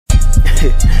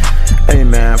Hey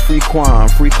man, free Quan,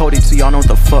 free Cody too, y'all know what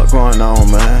the fuck going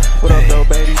on, man. What up though,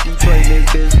 baby? Detroit this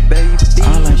bitch, baby.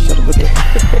 I like shut up with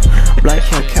the black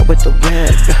hair cat with the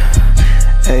red.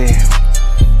 Hey,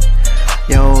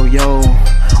 yo,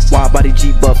 wide body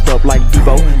G buffed up like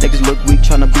Devo. Niggas look weak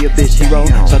tryna be a bitch hero.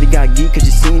 Shawty got geek cause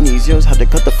she seen these years. Had to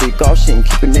cut the freak off, she ain't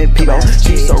keeping it pedo.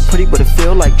 She's so pretty but it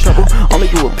feel like trouble. Only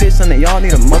do a piss and they all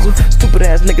need a muzzle. Stupid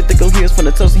ass nigga think he'll hears from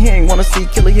the toast. He ain't wanna see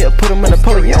killer here, put him in a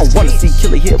puddle. You don't wanna see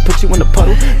killer here, put you in a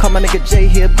puddle. Call my nigga J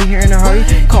here, be here in a hurry.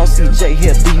 Call CJ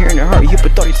here, be here in a hurry. You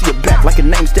put 30 to your back like a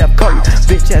name Steph Curry.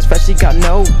 Bitch ass fat, she got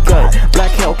no gut.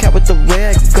 Black Hellcat with the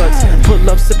red guts. Put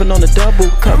love sipping on the double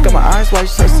cup. Got my eyes wide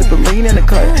shut, sipping lean in the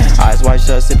cut. Eyes wide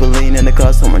shut, sipping lean in the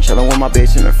cut. Someone chillin' with my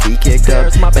bitch and her feet kicked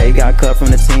up. They got cut from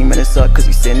the team and it suck cause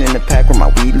he sitting in the pack with my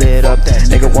weed lit up.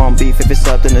 Nigga want beef, if it's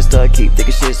up then it's stuck. Keep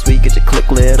thinking shit sweet, get your click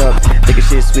lit up. Thinking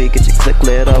shit sweet, get your click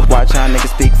lit up. Watch how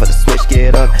niggas speak for the switch,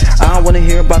 get up. I don't wanna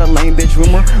hear about a lame bitch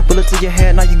rumor. Bullet to your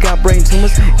head, now you got brain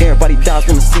tumors. Everybody dies,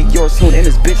 wanna see yours soon. And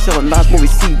this bitch selling lies, but we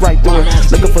see right through her.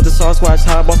 Looking for the sauce, watch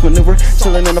how I boss maneuver.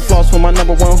 Chillin' in the floss with my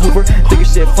 #1 Hoover. Thinking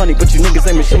shit funny, but you niggas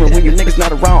ain't mature. When you niggas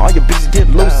not around, all your bitches get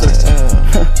looser.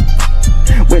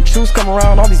 When Truce come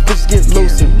around, all these bitches get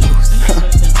looser.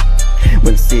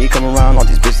 When C come around, all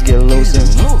these bitches get looser.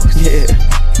 Yeah.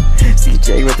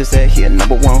 CJ with this head, he a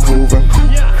 #1 Hoover.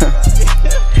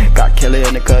 Got killer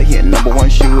in the cut, he a #1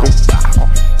 shooter.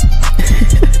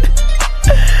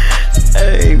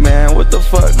 Hey man, what the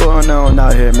fuck going on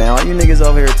out here, man? All you niggas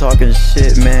over here talking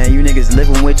shit, man. You niggas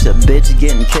living with your bitch,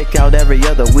 getting kicked out every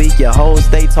other week. Your hoes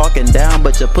stay talking down,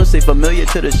 but your pussy familiar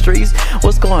to the streets.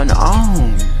 What's going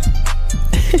on?